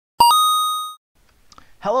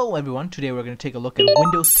Hello everyone, today we're going to take a look at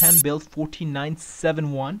Windows 10 build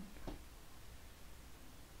 14971.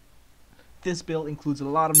 This build includes a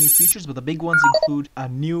lot of new features, but the big ones include a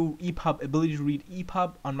new ePub, ability to read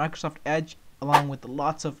ePub on Microsoft Edge, along with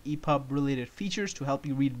lots of ePub related features to help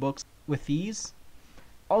you read books with ease.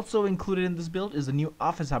 Also included in this build is a new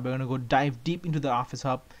Office Hub. We're going to go dive deep into the Office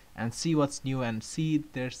Hub and see what's new and see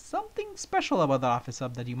there's something special about the Office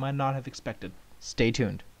Hub that you might not have expected. Stay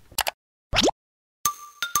tuned.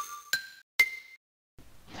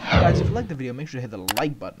 Guys, if you like the video, make sure to hit the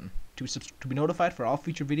like button. To be notified for all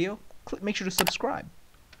future video, make sure to subscribe.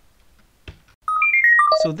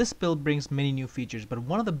 So this build brings many new features, but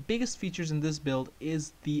one of the biggest features in this build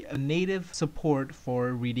is the native support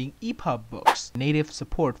for reading ePub books. Native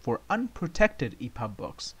support for unprotected ePub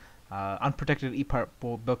books. Unprotected ePub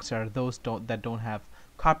books are those that don't have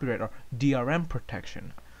copyright or DRM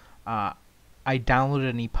protection. I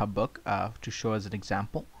downloaded an ePub book to show as an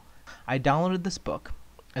example. I downloaded this book.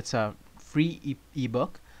 It's a free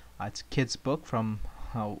ebook. It's a kid's book from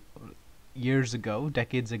years ago,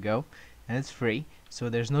 decades ago, and it's free. So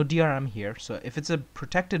there's no DRM here. So if it's a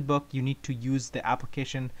protected book, you need to use the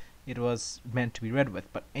application it was meant to be read with.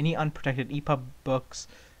 But any unprotected ePub books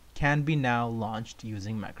can be now launched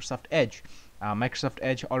using Microsoft Edge. Microsoft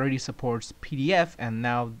Edge already supports PDF, and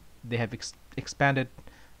now they have expanded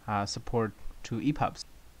support to ePubs.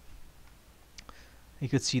 You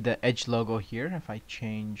could see the Edge logo here. If I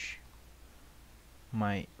change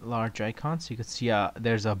my large icon, so you could see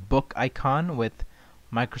there's a book icon with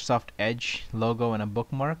Microsoft Edge logo and a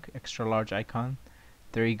bookmark, extra large icon.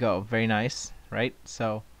 There you go, very nice, right?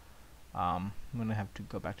 So I'm gonna have to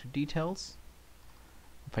go back to details.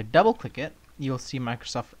 If I double click it, you'll see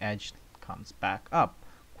Microsoft Edge comes back up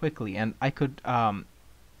quickly, and I could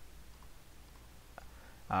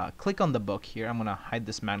click on the book here. I'm gonna hide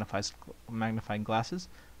this magnifying glass.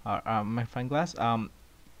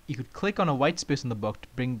 You could click on a white space in the book to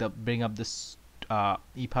bring up this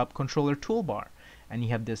ePub controller toolbar, and you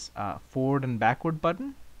have this forward and backward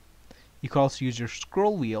button. You can also use your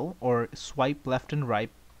scroll wheel or swipe left and right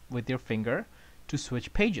with your finger to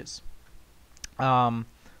switch pages. So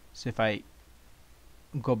if I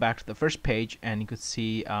go back to the first page, and you could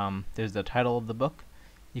see there's the title of the book.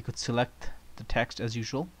 You could select the text as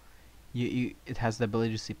usual. It has the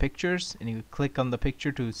ability to see pictures, and you could click on the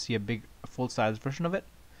picture to see a big full-size version of it.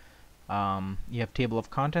 You have table of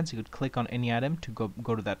contents. You could click on any item to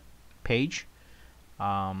go to that page.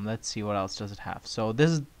 Let's see, what else does it have. So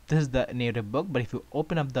this is the native book, but if you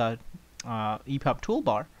open up the ePub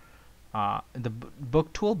toolbar, the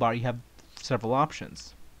book toolbar, you have several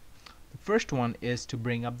options. The first one is to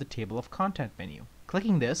bring up the table of content menu.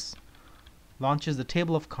 Clicking this launches the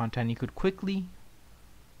table of content. You could quickly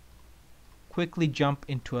jump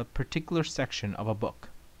into a particular section of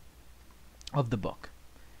the book,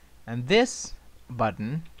 and this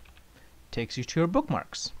button takes you to your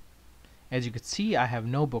bookmarks. As you can see, I have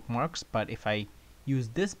no bookmarks, but if I use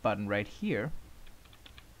this button right here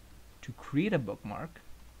to create a bookmark,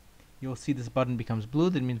 you'll see this button becomes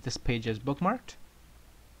blue. That means this page is bookmarked.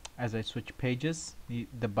 As I switch pages,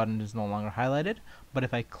 the button is no longer highlighted, but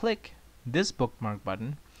if I click this bookmark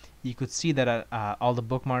button, you could see that all the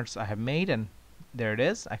bookmarks I have made, and there it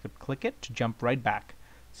is. I could click it to jump right back.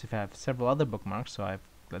 So if I have several other bookmarks, so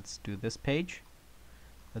let's do this page.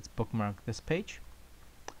 Let's bookmark this page.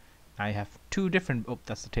 I have two different,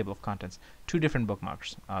 that's the table of contents, two different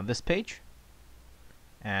bookmarks. This page,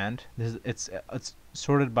 and it's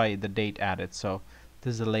sorted by the date added. So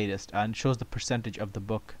this is the latest, and it shows the percentage of the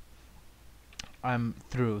book I'm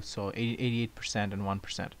through. So 88% and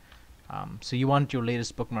 1%. So you want your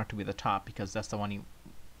latest bookmark to be the top because that's the one you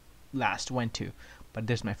last went to. But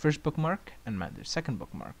there's my first bookmark and my second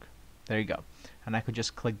bookmark. There you go. And I could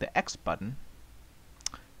just click the X button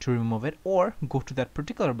to remove it, or go to that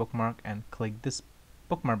particular bookmark and click this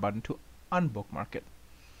bookmark button to unbookmark it.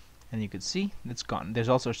 And you can see it's gone. There's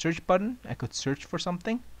also a search button. I could search for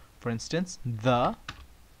something. For instance,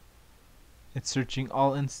 it's searching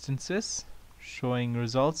all instances, showing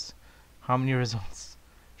results. How many results?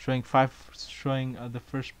 Showing the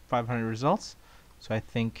first 500 results. So I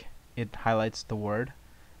think it highlights the word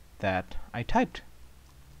that I typed.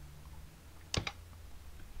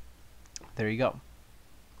 There you go.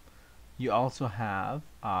 You also have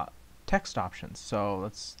text options. So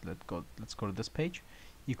let's go to this page.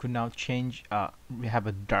 You could now change. We have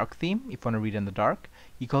a dark theme if you want to read in the dark.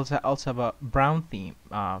 You can also have a brown theme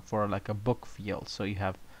for like a book feel. So you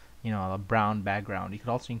have, a brown background. You could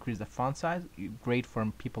also increase the font size. Great for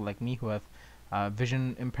people like me who have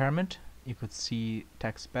vision impairment. You could see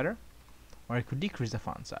text better, or you could decrease the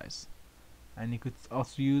font size. And you could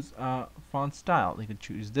also use font style. You could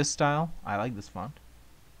choose this style. I like this font.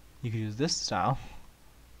 You could use this style,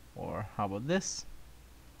 or how about this?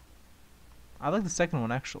 I like the second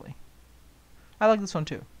one actually. I like this one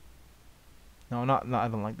too. No, I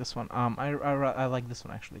don't like this one. I like this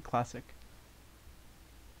one actually, classic.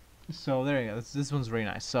 So there you go. This one's very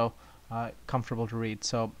nice. So comfortable to read.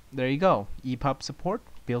 So there you go. ePub support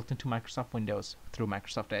built into Microsoft Windows through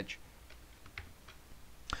Microsoft Edge.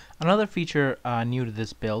 Another feature new to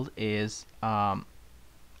this build is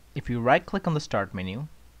if you right-click on the Start menu,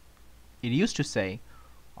 it used to say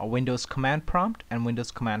Windows Command Prompt and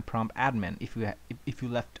Windows Command Prompt Admin if you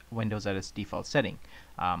left Windows at its default setting.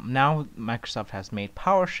 Now Microsoft has made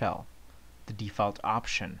PowerShell the default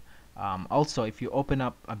option. Also, if you open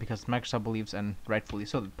up, because Microsoft believes, and rightfully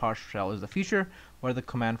so, that PowerShell is the future, where the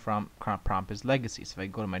command prompt is legacy. So if I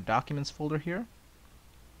go to my Documents folder here,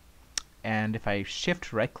 and if I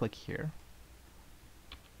shift right-click here,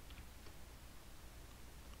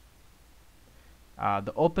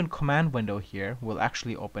 the Open Command window here will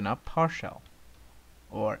actually open up PowerShell,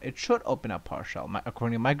 or it should open up PowerShell.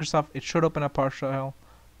 According to Microsoft, it should open up PowerShell,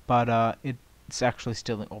 but it's actually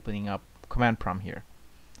still opening up Command Prompt here.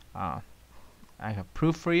 I have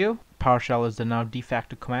proof for you. PowerShell is the now de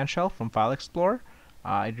facto command shell from File Explorer.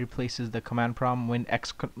 It replaces the Command Prompt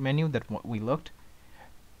WinX menu that we looked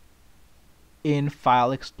in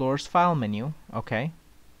File Explorer's File menu. Okay,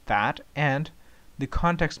 that and the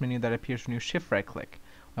context menu that appears when you shift right click,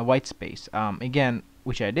 a white space. Again,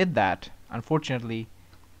 which I did that. Unfortunately,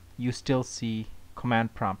 you still see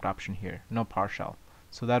Command Prompt option here, no PowerShell.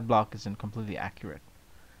 So that block isn't completely accurate.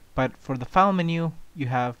 But for the file menu, you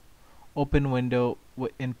have open window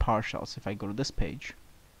in PowerShell. So if I go to this page,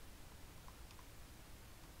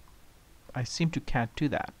 I seem to can't do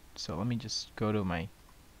that. So let me just go to my,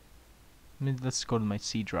 let's go to my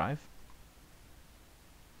C drive.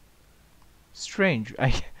 Strange,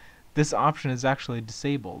 this option is actually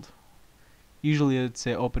disabled. Usually it would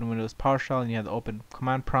say open Windows PowerShell and you have the open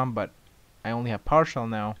command prompt, but I only have PowerShell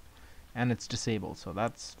now and it's disabled, so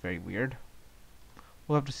that's very weird.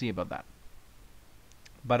 We'll have to see about that.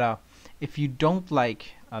 But if you don't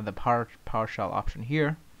like the PowerShell option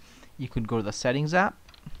here, you could go to the Settings app.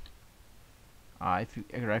 If you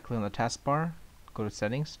directly on the taskbar, go to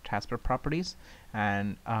Settings, Taskbar Properties,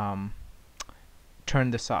 and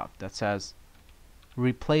turn this off. That says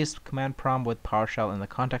replace command prompt with PowerShell in the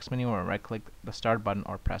context menu, or right-click the Start button,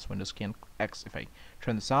 or press Windows key and X. If I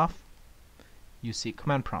turn this off, you see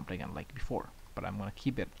command prompt again like before. But I'm going to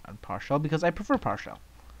keep it on PowerShell because I prefer PowerShell.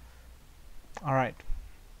 Alright.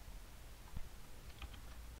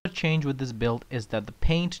 The change with this build is that the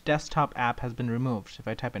Paint desktop app has been removed. So if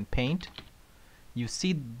I type in Paint, you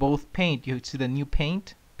see both Paint. You see the new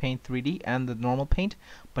Paint, Paint 3D, and the normal Paint.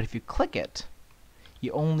 But if you click it,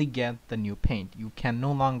 you only get the new Paint. You can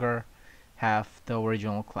no longer have the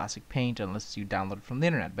original classic Paint unless you download it from the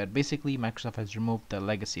internet. But basically, Microsoft has removed the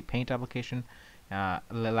legacy Paint application.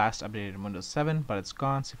 Last updated in Windows 7, but it's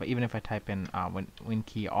gone. So even if I type in Win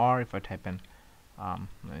key R, if I type in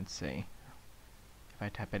let's say if I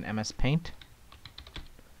type in MS Paint,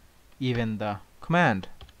 even the command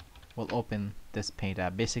will open this Paint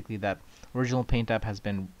app. Basically, that original Paint app has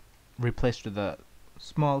been replaced with a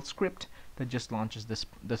small script that just launches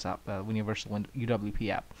this app, Universal UWP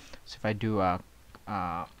app. So if I do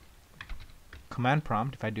command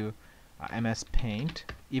prompt, if I do MS Paint,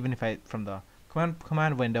 even if I from the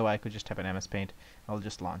command window, I could just type in MS Paint. I'll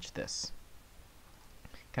just launch this.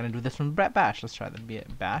 Can I do this from Bash? Let's try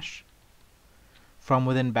that. Bash. From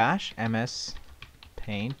within Bash, MS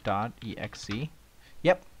Paint.exe.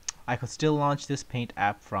 Yep, I could still launch this Paint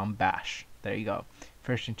app from Bash. There you go.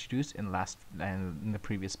 First introduced in the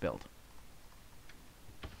previous build.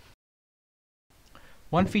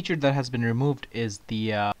 One feature that has been removed is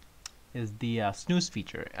the snooze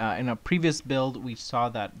feature. In a previous build, we saw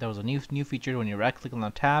that there was a new feature. When you right-click on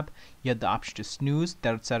the tab, you had the option to snooze.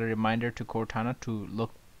 That would set a reminder to Cortana to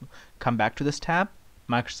come back to this tab.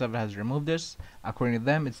 Microsoft has removed this. According to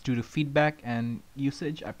them, it's due to feedback and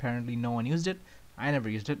usage. Apparently, no one used it. I never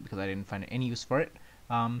used it because I didn't find any use for it.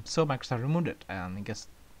 So Microsoft removed it, and I guess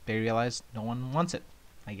they realized no one wants it.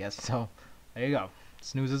 I guess so. There you go.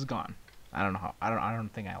 Snooze is gone. I don't know how. I don't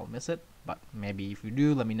think I'll miss it. But maybe if you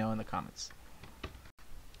do, let me know in the comments.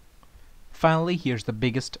 Finally, here's the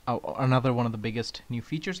biggest, another one of the biggest new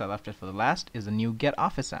features. I left it for the last, is a new Get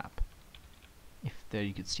Office app. If there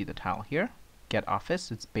you can see the title here, Get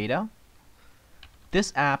Office, it's beta.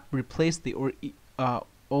 This app replaced the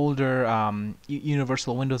older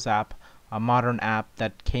Universal Windows app, a modern app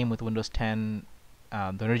that came with Windows 10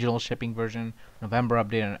 the original shipping version, November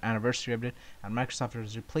update, and anniversary update, and Microsoft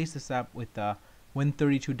has replaced this app with the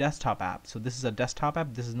Win32 desktop app. So this is a desktop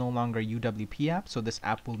app. This is no longer a UWP app. So this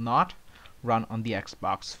app will not run on the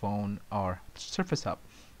Xbox phone or Surface Hub.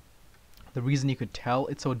 The reason you could tell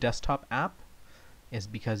it's a desktop app is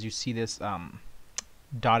because you see this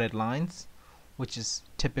dotted lines, which is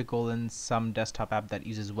typical in some desktop app that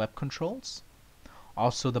uses web controls.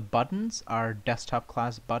 Also, the buttons are desktop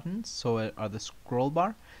class buttons, so are the scroll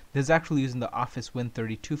bar. This is actually using the Office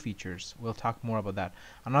Win32 features. We'll talk more about that.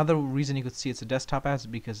 Another reason you could see it's a desktop app is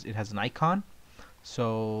because it has an icon.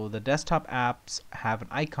 So the desktop apps have an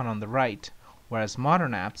icon on the right, whereas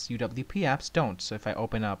modern apps, UWP apps, don't. So if I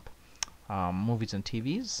open up movies and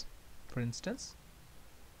TVs, for instance,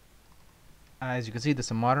 as you can see, this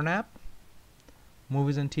is a modern app.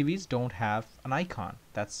 Movies and TVs don't have an icon.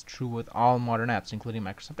 That's true with all modern apps, including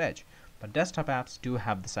Microsoft Edge. But desktop apps do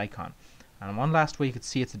have this icon. And one last way you could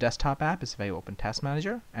see it's a desktop app is if I open Task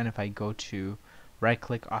Manager, and if I go to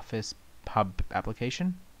right-click Office Hub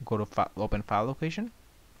application, go to open file location,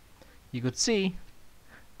 you could see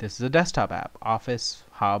this is a desktop app, Office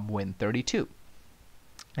Hub Win32.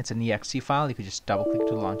 It's an exe file. You could just double-click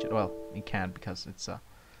to launch it. Well, you can't because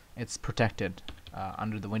it's protected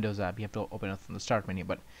under the Windows app. You have to open it from the start menu.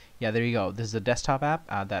 But yeah, there you go. This is a desktop app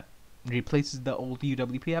that replaces the old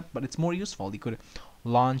UWP app, but it's more useful. You could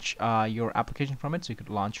launch your application from it. So you could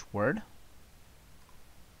launch Word.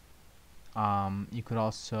 You could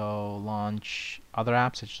also launch other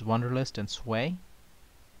apps such as Wunderlist and Sway.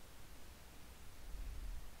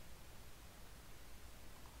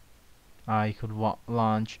 You could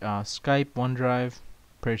launch Skype, OneDrive,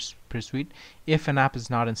 pretty sweet. If an app is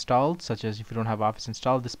not installed, such as if you don't have Office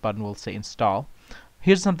installed, this button will say install.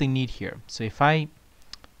 Here's something neat here. So if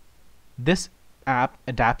this app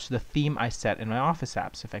adapts to the theme I set in my Office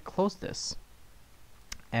app. So if I close this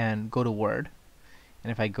and go to Word,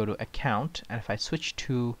 and if I go to Account, and if I switch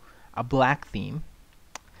to a black theme,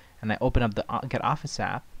 and I open up the Get Office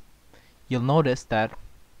app, you'll notice that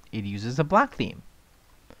it uses a black theme.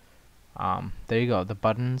 There you go. The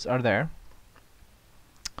buttons are there.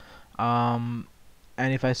 And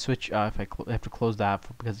if I switch, I have to close the app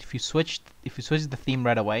because if you switch the theme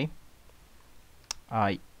right away,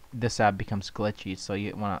 this app becomes glitchy. So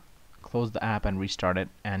you want to close the app and restart it,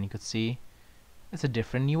 and you could see it's a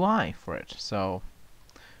different UI for it. So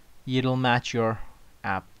it'll match your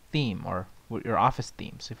app theme or your Office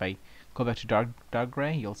theme. So if I go back to dark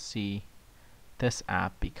gray, you'll see this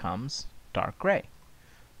app becomes dark gray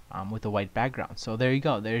with a white background. So there you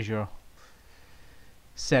go. There's your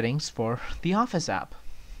settings for the Office app.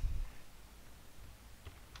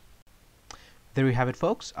 There we have it,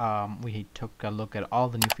 folks. We took a look at all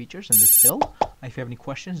the new features in this build. If you have any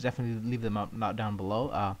questions, definitely leave them out down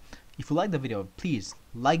below. If you like the video, please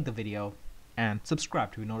like the video and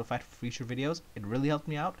subscribe to be notified for future videos. It really helps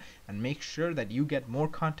me out, and make sure that you get more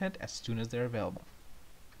content as soon as they're available.